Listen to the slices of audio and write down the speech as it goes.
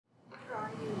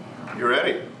You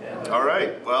ready? All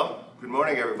right. Well, good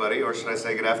morning, everybody, or should I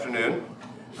say good afternoon.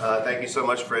 Thank you so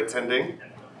much for attending.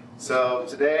 So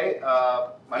today,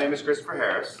 my name is Christopher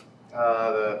Harris.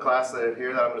 The class that I'm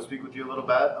going to speak with you a little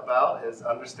bit about is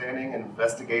Understanding and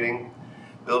Investigating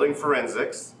Building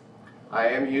Forensics. I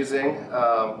am using,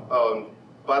 oh, and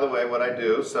by the way, what I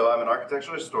do, so I'm an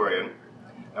architectural historian.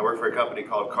 I work for a company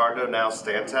called Cardno, now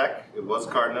Stantec. It was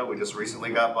Cardno, we just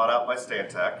recently got bought out by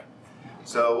Stantec.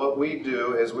 So what we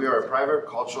do is we are a private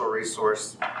cultural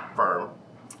resource firm,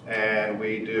 and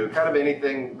we do kind of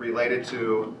anything related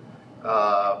to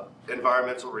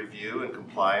environmental review and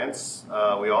compliance.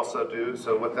 We also do,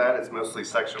 so with that, it's mostly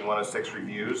Section 106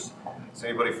 reviews. Is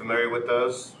anybody familiar with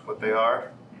those, what they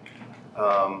are?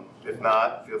 If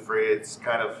not, feel free, it's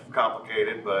kind of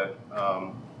complicated, but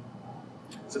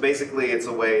so basically it's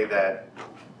a way that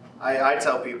I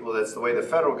tell people that's the way the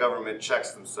federal government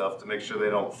checks themselves to make sure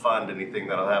they don't fund anything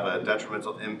that'll have a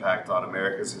detrimental impact on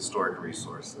America's historic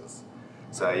resources.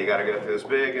 So you got to go through this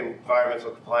big environmental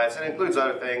compliance. It includes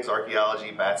other things, archaeology,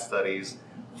 bat studies,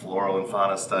 floral and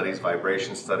fauna studies,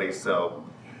 vibration studies. So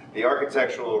the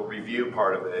architectural review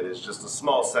part of it is just a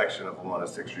small section of the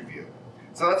 106 review.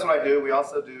 So that's what I do. We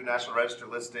also do National Register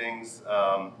listings,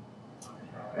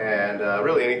 and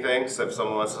really anything. So if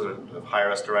someone wants to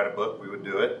hire us to write a book, we would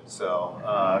do it. So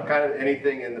kind of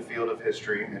anything in the field of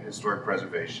history and historic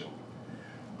preservation.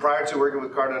 Prior to working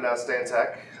with Cardno, now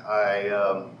Stantec,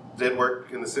 I did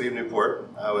work in the city of Newport.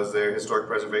 I was their historic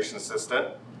preservation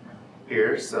assistant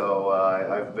here. So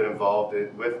I've been involved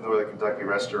with Northern Kentucky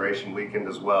Restoration Weekend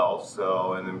as well.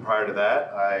 So, and then prior to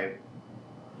that, I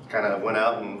kind of went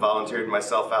out and volunteered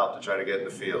myself out to try to get in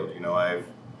the field. You know, I've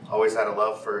always had a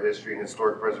love for history and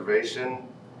historic preservation.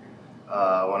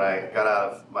 When I got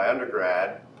out of my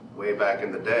undergrad, way back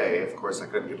in the day, of course I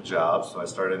couldn't get a job, so I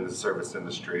started in the service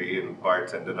industry and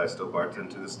bartended. I still bartend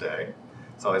to this day.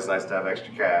 It's always nice to have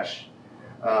extra cash.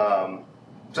 So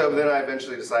then I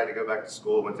eventually decided to go back to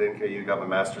school, went to NKU, got my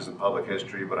master's in public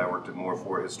history, but I worked at more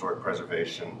for historic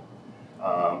preservation.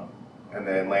 And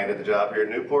then landed the job here in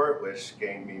Newport, which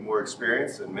gained me more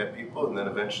experience and met people, and then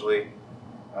eventually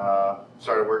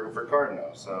started working for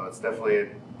Cardno. So it's definitely,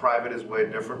 private is way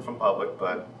different from public,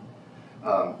 but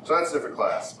so that's a different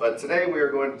class. But today we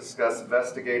are going to discuss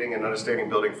investigating and understanding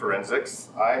building forensics.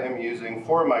 I am using,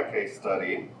 for my case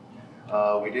study,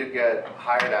 we did get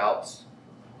hired out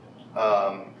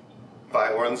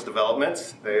by Orleans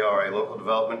Development. They are a local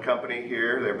development company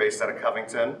here. They're based out of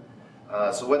Covington.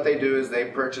 So what they do is they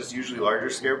purchase usually larger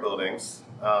scale buildings.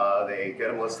 They get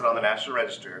them listed on the National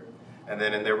Register. And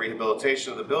then in their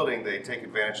rehabilitation of the building, they take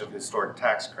advantage of historic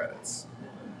tax credits.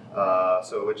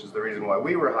 So which is the reason why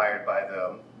we were hired by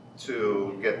them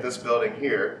to get this building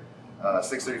here,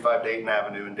 635 Dayton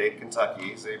Avenue in Dayton,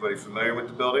 Kentucky. Is anybody familiar with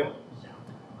the building?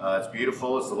 It's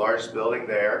beautiful. It's the largest building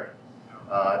there.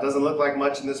 It doesn't look like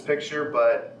much in this picture,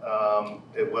 but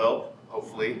it will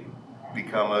hopefully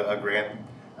become a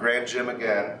grand gym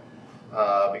again.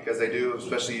 Because they do,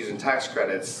 especially using tax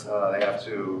credits, they have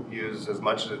to use and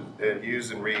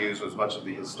reuse as much of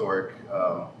the historic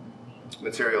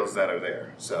materials that are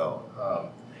there. So,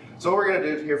 so what we're going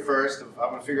to do here first,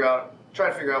 I'm going to try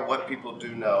to figure out what people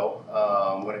do know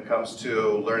when it comes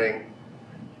to learning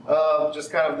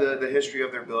just kind of the history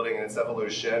of their building and its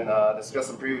evolution. Discuss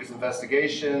some previous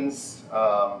investigations,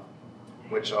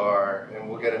 which are, and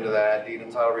we'll get into that, deed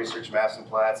and title research, maps and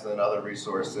plats, and then other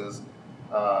resources.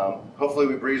 Hopefully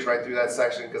we breeze right through that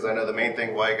section because I know the main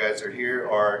thing why you guys are here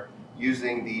are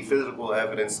using the physical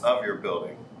evidence of your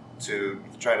building to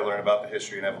try to learn about the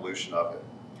history and evolution of it.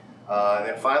 And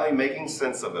then finally making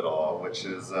sense of it all, which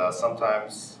is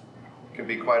sometimes can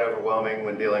be quite overwhelming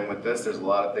when dealing with this. There's a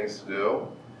lot of things to do.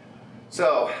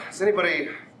 So has anybody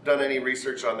done any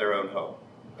research on their own home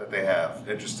that they have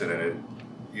interested in it?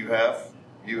 You have?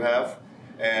 You have?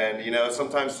 And you know,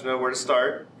 sometimes to know where to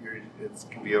start, it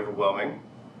can be overwhelming.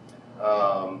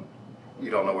 You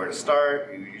don't know where to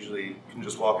start. You usually can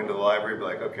just walk into the library and be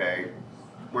like, okay,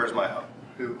 where's my home?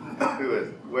 Who is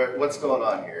it? What's going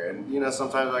on here? And you know,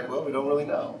 sometimes like, well, we don't really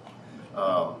know.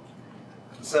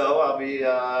 So I'll be,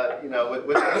 you know,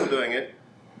 with them doing it.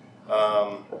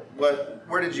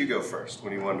 Where did you go first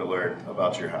when you wanted to learn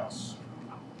about your house?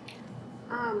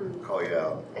 Call you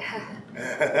out.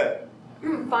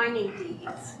 Finding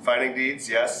deeds. Finding deeds,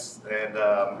 yes. And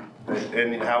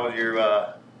how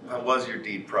was your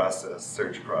deed process,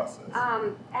 search process?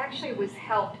 Actually, it was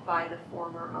helped by the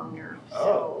former owner. Oh,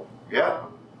 so, yeah.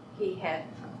 He had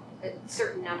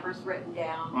certain numbers written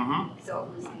down, so it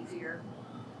was easier.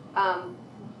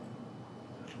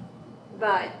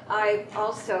 But I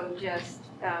also just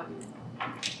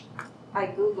I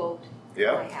Googled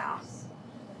Yeah. my house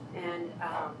and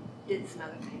did some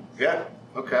other things. Yeah,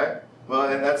 okay.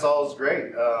 Well, and that's all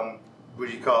great.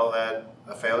 Would you call that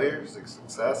a failure,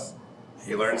 success?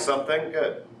 You learned something?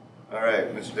 Good. All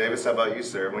right, Mr. Davis, how about you,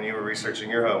 sir? When you were researching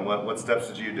your home, what steps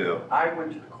did you do? I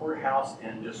went to the courthouse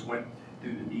and just went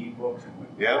through the deed books and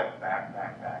went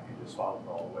back, and just followed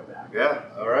all the way back. Yeah,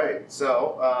 all right.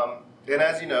 So, and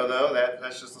as you know, though,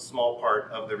 that's just a small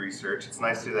part of the research. It's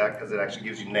nice to do that because it actually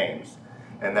gives you names.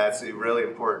 And that's really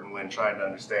important when trying to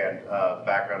understand the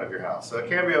background of your house. So it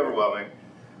can be overwhelming.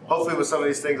 Hopefully with some of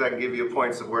these things I can give you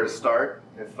points of where to start.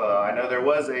 If I know there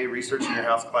was a research in your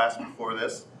house class before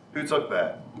this. Who took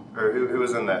that? Or who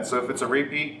was in that? So if it's a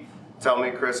repeat, tell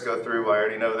me, Chris, go through. I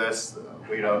already know this.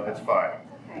 It's fine.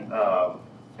 Okay.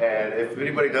 And if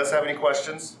anybody does have any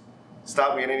questions,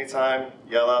 stop me at any time,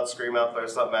 yell out, scream out, throw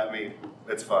something at me.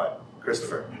 It's fine.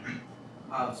 Christopher.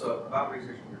 So about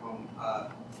researching your home,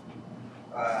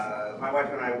 my wife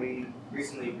and I, we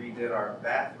recently redid our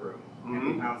bathroom, and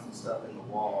we found some stuff in the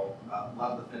wall. A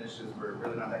lot of the finishes were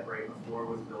really not that great. The floor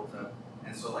was built up,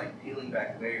 and so like peeling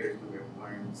back layers, we were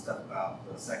learning stuff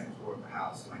about the second floor of the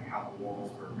house, like how the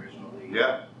walls were originally,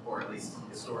 or at least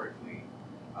historically.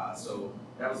 So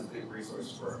that was a good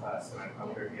resource for us, and I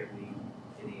wonder if you have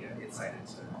any insight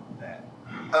into that.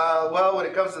 Well, when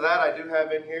it comes to that, I do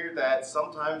have in here that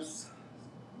sometimes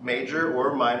major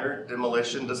or minor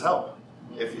demolition does help.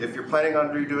 If you're planning on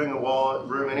redoing a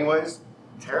room anyways,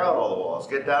 tear out all the walls,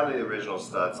 get down to the original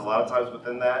studs. A lot of times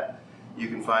within that, you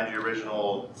can find your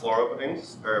original floor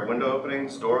openings, or window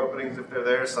openings, door openings if they're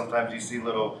there. Sometimes you see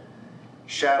little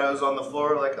shadows on the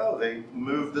floor, like, oh, they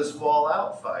moved this wall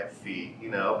out 5 feet. You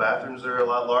know, bathrooms are a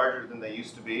lot larger than they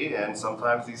used to be, and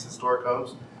sometimes these historic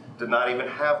homes did not even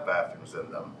have bathrooms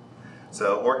in them.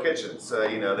 So, or kitchens,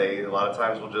 you know, they a lot of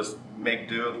times will just make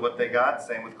do with what they got.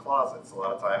 Same with closets. A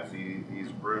lot of times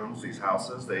these rooms, these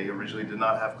houses, they originally did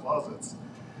not have closets.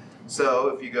 So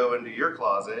if you go into your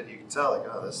closet, you can tell, like,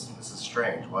 oh, this is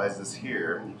strange. Why is this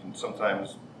here? And you can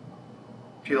sometimes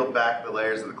peel back the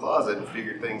layers of the closet and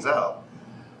figure things out.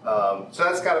 So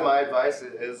that's kind of my advice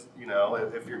is, you know,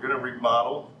 if you're going to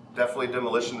remodel, definitely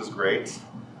demolition is great.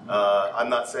 I'm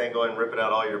not saying go and rip it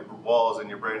out all your walls in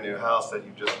your brand new house that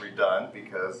you've just redone,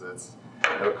 because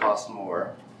it'll cost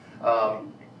more.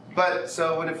 But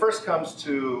so when it first comes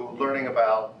to learning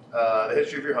about the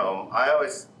history of your home, I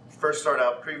always first start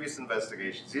out previous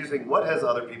investigations. You think, what has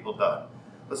other people done?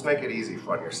 Let's make it easy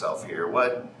on yourself here.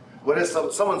 What is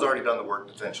someone's already done the work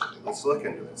potentially? Let's look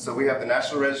into it. So we have the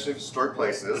National Registry of Historic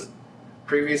Places,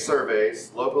 previous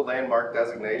surveys, local landmark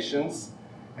designations,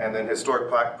 and then historic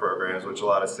plaque programs, which a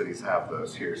lot of cities have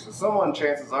those here. So someone,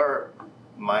 chances are,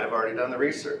 might have already done the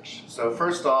research. So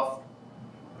first off,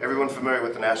 everyone familiar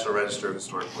with the National Register of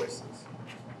Historic Places?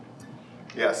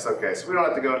 Yes, okay, so we don't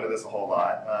have to go into this a whole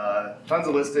lot. Tons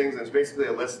of listings, and it's basically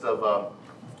a list of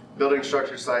building,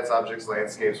 structures, sites, objects,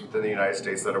 landscapes within the United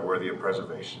States that are worthy of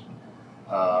preservation.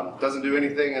 Doesn't do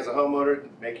anything as a homeowner to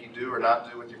make you do or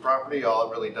not do with your property. All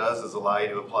it really does is allow you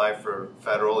to apply for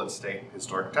federal and state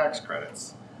historic tax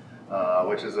credits,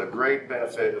 which is a great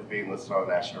benefit of being listed on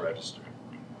the National Register.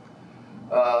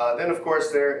 Then of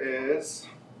course there is,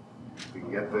 if we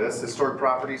can get this, historic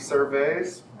property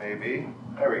surveys, maybe.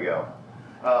 There we go.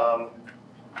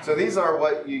 So these are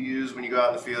what you use when you go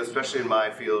out in the field, especially in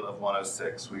my field of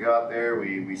 106. We go out there,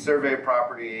 we survey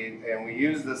property, and we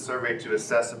use this survey to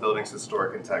assess a building's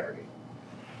historic integrity.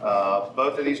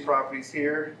 Both of these properties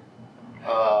here,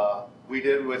 we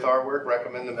did with our work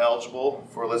recommend them eligible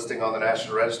for listing on the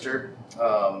National Register.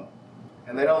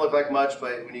 And they don't look like much,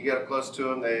 but when you get up close to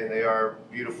them, they are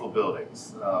beautiful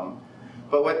buildings.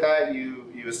 But with that,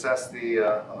 you assess the,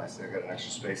 oh, I see I got an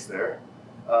extra space there.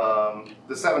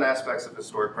 The 7 aspects of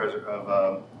historic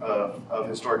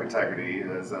historic integrity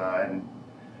is, and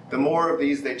the more of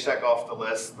these they check off the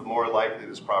list, the more likely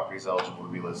this property is eligible to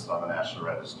be listed on the National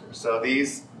Register. So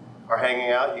these are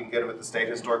hanging out. You can get them at the State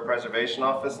Historic Preservation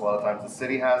Office. A lot of times the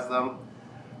city has them.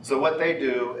 So what they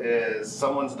do is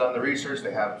someone's done the research,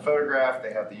 they have it photographed,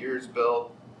 they have the years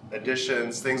built,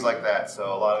 additions, things like that.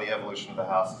 So a lot of the evolution of the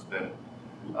house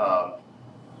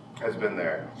has been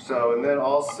there. So, and then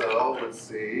also, let's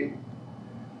see,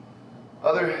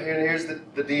 here's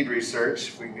the deed research,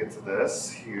 if we can get to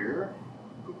this here.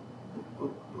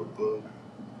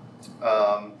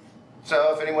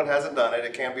 So if anyone hasn't done it,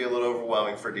 it can be a little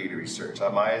overwhelming for deed research.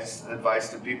 My advice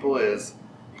to people is,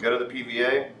 you go to the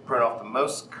PVA, print off the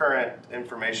most current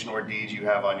information or deeds you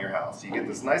have on your house. You get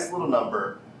this nice little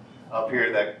number up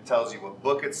here that tells you what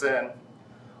book it's in,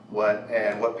 what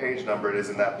page number it is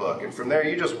in that book. And from there,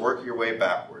 you just work your way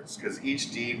backwards, because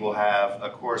each deed will have a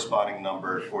corresponding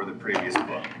number for the previous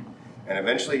book. And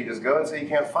eventually you just go until you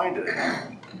can't find it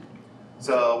anymore.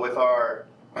 So with our,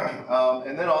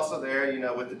 and then also there, you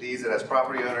know, with the deeds, it has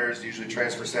property owners, usually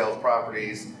transfer sale of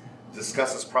properties,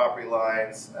 discusses property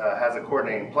lines, has a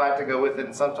coordinating plat to go with it,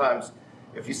 and sometimes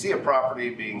if you see a property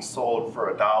being sold for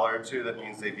 $1 or $2, that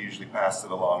means they've usually passed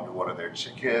it along to one of their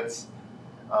kids.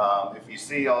 If you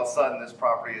see all of a sudden this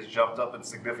property has jumped up in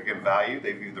significant value,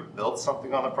 they've either built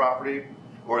something on the property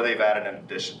or they've added an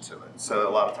addition to it. So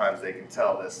a lot of times they can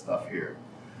tell this stuff here.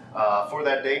 For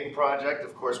that Dayton project,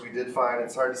 of course, we did find,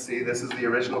 it's hard to see, this is the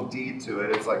original deed to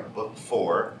it. It's like book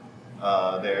 4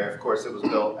 there. Of course, it was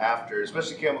built after,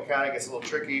 especially Campbell County gets a little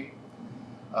tricky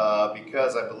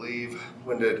because I believe,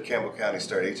 when did Campbell County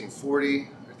start? 1840,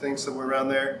 I think, somewhere around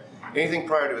there. Anything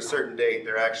prior to a certain date,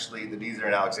 they're actually, the deeds are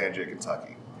in Alexandria,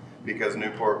 Kentucky, because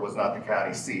Newport was not the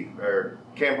county seat, or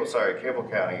Campbell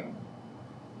County.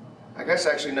 I guess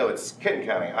actually no, it's Kenton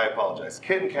County, I apologize.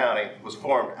 Kenton County was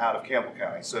formed out of Campbell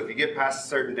County. So if you get past a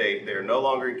certain date, they're no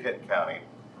longer in Kenton County.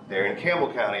 They're in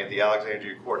Campbell County at the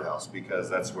Alexandria Courthouse because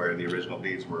that's where the original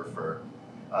deeds were for,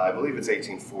 I believe it's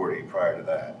 1840 prior to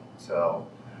that. So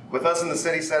with us in the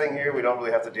city setting here, we don't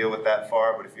really have to deal with that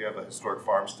far, but if you have a historic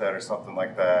farmstead or something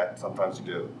like that, sometimes you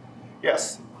do.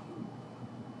 Yes?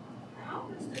 How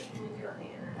is this when you're on the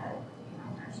internet? You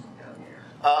don't actually go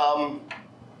there.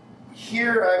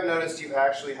 Here I've noticed you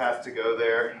actually have to go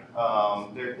there.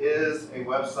 There is a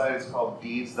website, it's called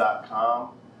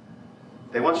deeds.com.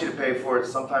 They want you to pay for it,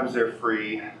 sometimes they're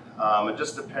free. It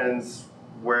just depends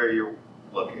where you're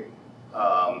looking.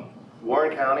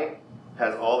 Warren County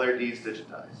has all their deeds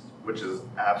digitized, which is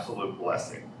absolute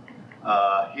blessing.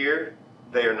 Here,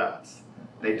 they are not.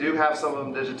 They do have some of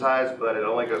them digitized, but it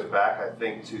only goes back, I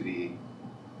think, to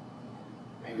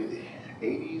maybe the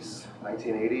 80s,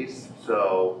 1980s.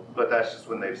 So, but that's just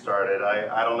when they've started.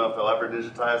 I don't know if they'll ever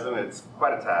digitize them. It's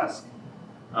quite a task.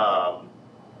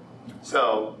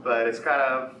 But it's kind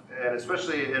of, and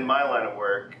especially in my line of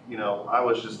work, you know, I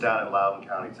was just down in Loudoun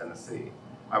County, Tennessee.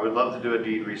 I would love to do a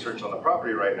deed research on the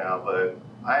property right now, but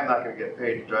I am not going to get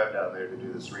paid to drive down there to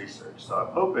do this research. So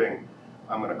I'm hoping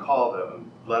I'm going to call them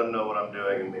and let them know what I'm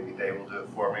doing, and maybe they will do it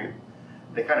for me.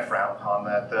 They kind of frown upon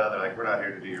that, though. They're like, we're not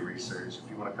here to do your research. If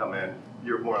you want to come in,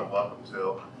 you're more than welcome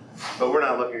to. But we're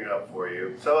not looking it up for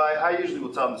you. So I usually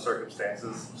will tell them the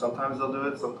circumstances. Sometimes they'll do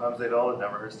it, sometimes they don't. It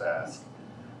never hurts to ask.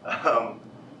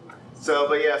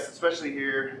 But yes, especially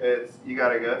here, you got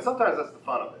to go. And sometimes that's the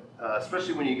fun of it,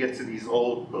 especially when you get to these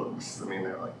old books. I mean,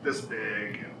 they're like this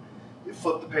big, and you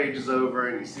flip the pages over,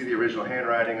 and you see the original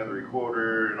handwriting of the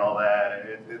recorder and all that.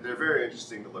 And they're very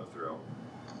interesting to look through.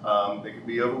 They can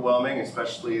be overwhelming,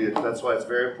 especially that's why it's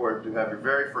very important to have your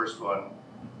very first one.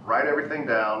 Write everything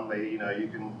down. You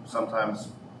can sometimes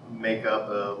make up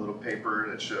a little paper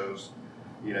that shows,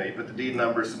 you put the deed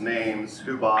number, some names,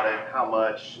 who bought it, how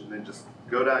much, and then just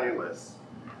go down your list.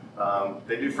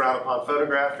 They do frown upon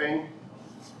photographing.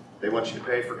 They want you to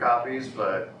pay for copies,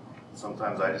 but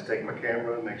sometimes I just take my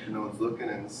camera and make sure no one's looking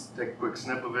and take a quick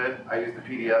snip of it. I use the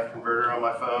PDF converter on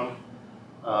my phone.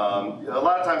 A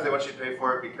lot of times they want you to pay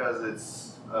for it because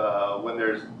it's when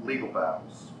there's legal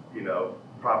battles,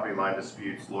 property line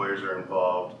disputes, lawyers are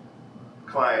involved,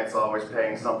 clients always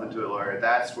paying something to a lawyer.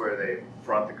 That's where they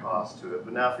front the cost to it.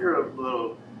 But now if you're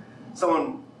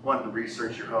someone wanting to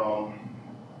research your home,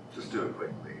 just do it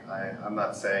quickly. I'm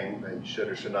not saying that you should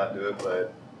or should not do it,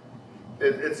 but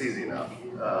it's easy enough.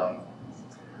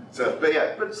 So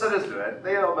just do it.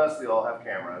 They mostly all have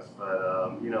cameras,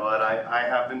 but you know what? I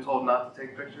have been told not to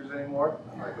take pictures anymore.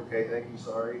 I'm like, okay, thank you,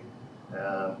 sorry.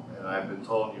 And I've been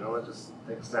told, you know what, just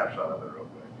take a snapshot of it real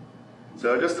quick.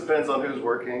 So it just depends on who's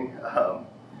working.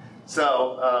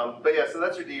 So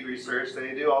that's your deed research.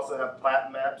 They do also have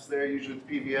plat maps there, usually with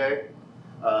the PVA.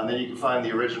 And then you can find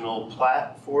the original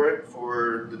plat for it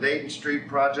for the Dayton Street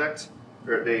project,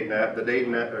 or the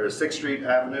Dayton or 6th Street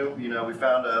Avenue. We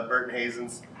found Burton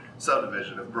Hazen's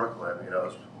subdivision of Brooklyn. It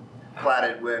was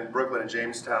platted when Brooklyn and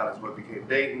Jamestown is what became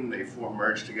Dayton. They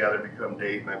merged together, become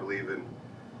Dayton, I believe, in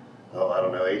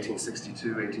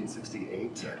 1862,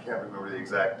 1868. I can't remember the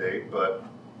exact date, but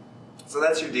so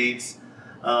that's your deeds.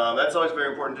 That's always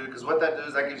very important to do because what that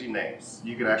does, that gives you names.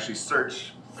 You can actually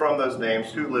search from those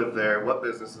names who lived there, what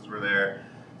businesses were there.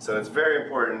 So it's very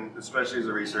important, especially as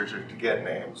a researcher, to get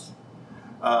names.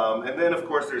 And then, of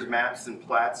course, there's maps and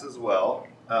plats as well.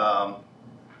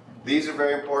 These are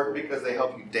very important because they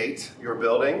help you date your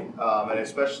building, and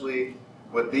especially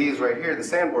with these right here, the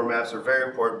Sanborn maps are very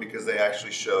important because they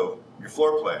actually show your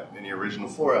floor plan and your original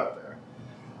floor out there.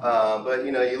 But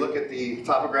you look at the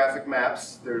topographic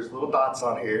maps, there's little dots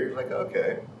on here. You're like,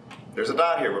 okay, there's a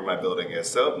dot here where my building is,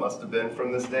 so it must have been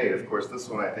from this date. Of course, this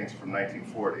one I think is from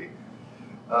 1940.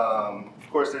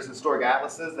 Of course, there's historic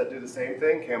atlases that do the same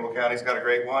thing. Campbell County's got a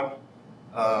great one.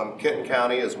 Kenton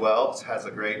County as well has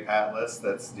a great atlas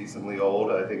that's decently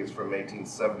old. I think it's from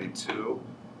 1872,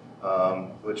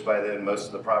 which by then most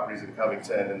of the properties in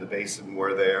Covington and the basin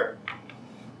were there.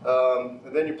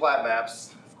 And then your plat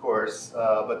maps, of course,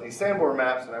 but these Sanborn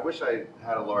maps, and I wish I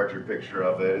had a larger picture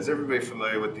of it. Is everybody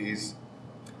familiar with these?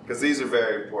 Because these are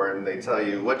very important. They tell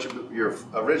you what your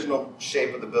original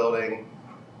shape of the building,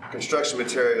 construction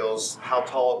materials, how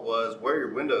tall it was, where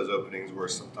your windows openings were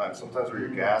sometimes where your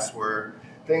gas were,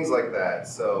 things like that.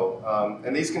 So,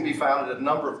 and these can be found at a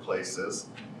number of places.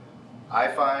 I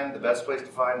find the best place to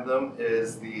find them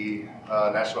is the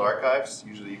National Archives.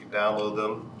 Usually you can download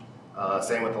them.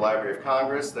 Same with the Library of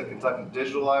Congress. The Kentucky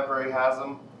Digital Library has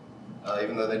them,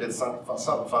 even though they did something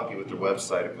funky with their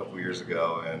website a couple years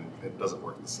ago and it doesn't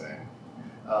work the same.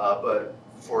 But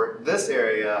for this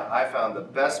area, I found the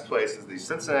best place is the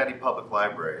Cincinnati Public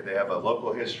Library. They have a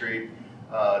local history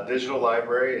digital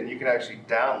library, and you can actually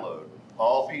download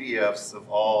all PDFs of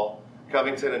all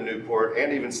Covington and Newport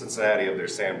and even Cincinnati of their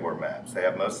Sanborn maps. They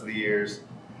have most of the years.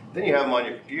 Then you have them on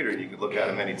your computer and you can look at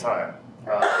them anytime.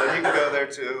 Then you can go there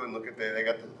too and look at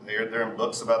they're in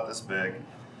books about this big,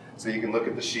 so you can look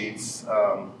at the sheets.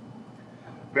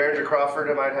 Behringer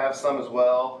Crawford might have some as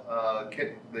well.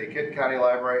 The Kenton County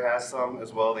Library has some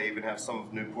as well. They even have some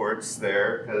of Newport's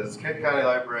there, because Kenton County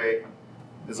Library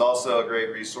is also a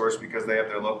great resource because they have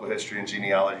their local history and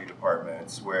genealogy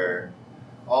departments where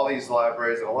all these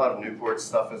libraries and a lot of Newport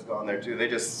stuff has gone there too. They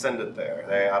just send it there.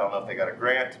 I don't know if they got a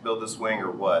grant to build this wing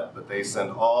or what, but they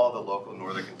send all the local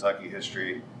Northern Kentucky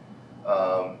history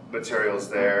materials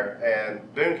there.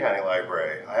 And Boone County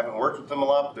Library, I haven't worked with them a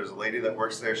lot, but there's a lady that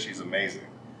works there. She's amazing.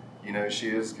 You know who she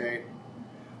is, Kate?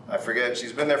 I forget.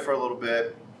 She's been there for a little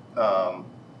bit.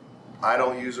 I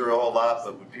don't use her a whole lot,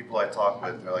 but with people I talk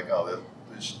with, they're like, oh,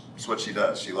 that's what she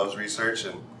does. She loves research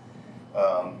and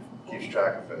keeps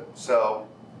track of it. So,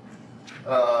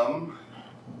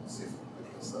 let's see if I can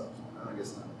pick this up. I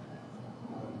guess not.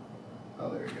 Oh,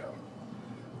 there you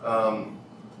go.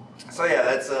 So yeah,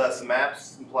 that's some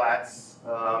maps and plats.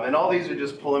 And all these are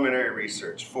just preliminary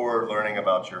research for learning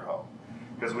about your home.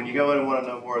 Because when you go in and want to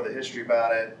know more of the history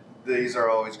about it, these are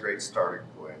always great starting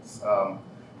points. Of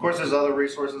course, there's other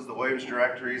resources, the Williams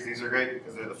directories. These are great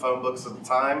because they're the phone books of the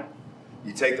time.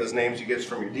 You take those names you get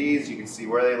from your deeds, you can see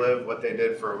where they lived, what they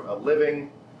did for a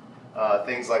living,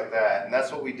 things like that. And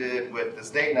that's what we did with this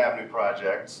Dayton Avenue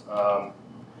project.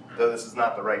 Though this is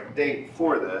not the right date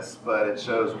for this, but it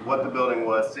shows what the building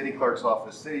was: city clerk's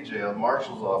office, city jail,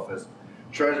 marshal's office,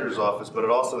 treasurer's office, but there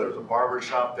was a barber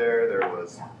shop there, there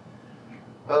was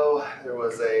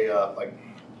a like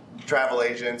travel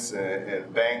agents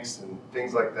and banks and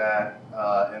things like that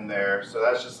in there. So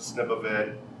that's just a snip of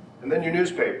it. And then your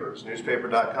newspapers,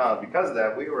 newspaper.com. Because of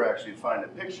that, we were actually finding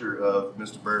a picture of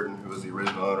Mr. Burton, who was the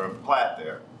original owner of the plat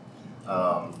there.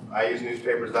 I use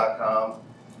newspapers.com.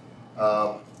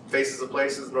 Faces of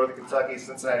Places, Northern Kentucky,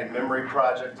 Cincinnati Memory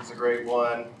Project is a great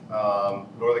one.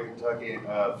 Northern Kentucky,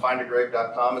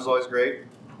 findagrave.com is always great.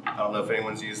 I don't know if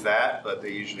anyone's used that, but they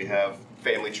usually have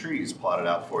family trees plotted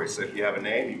out for you. So if you have a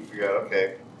name, you can figure out,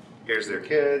 okay, here's their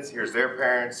kids, here's their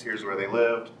parents, here's where they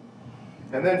lived.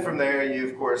 And then from there, you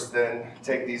of course then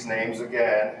take these names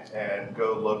again and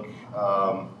go look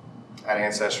at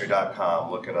ancestry.com,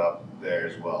 look it up there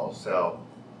as well. So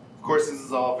of course this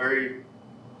is all very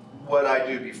what I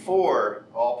do before,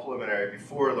 all preliminary,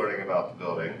 before learning about the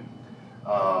building.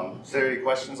 Is there any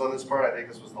questions on this part? I think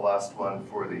this was the last one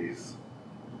for these.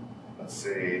 Let's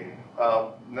see.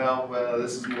 No,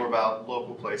 this is more about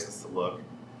local places to look.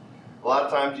 A lot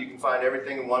of times you can find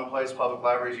everything in one place: public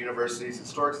libraries, universities,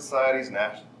 historic societies,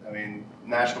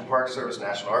 National Park Service,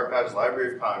 National Archives,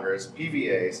 Library of Congress,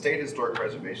 PVA, State Historic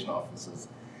Preservation Offices.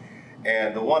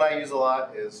 And the one I use a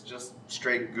lot is just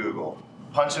straight Google.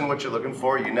 Punch in what you're looking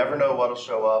for. You never know what'll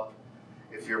show up.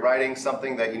 If you're writing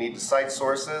something that you need to cite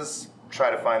sources,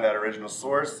 try to find that original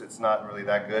source. It's not really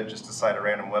that good just to cite a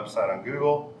random website on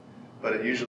Google, but it usually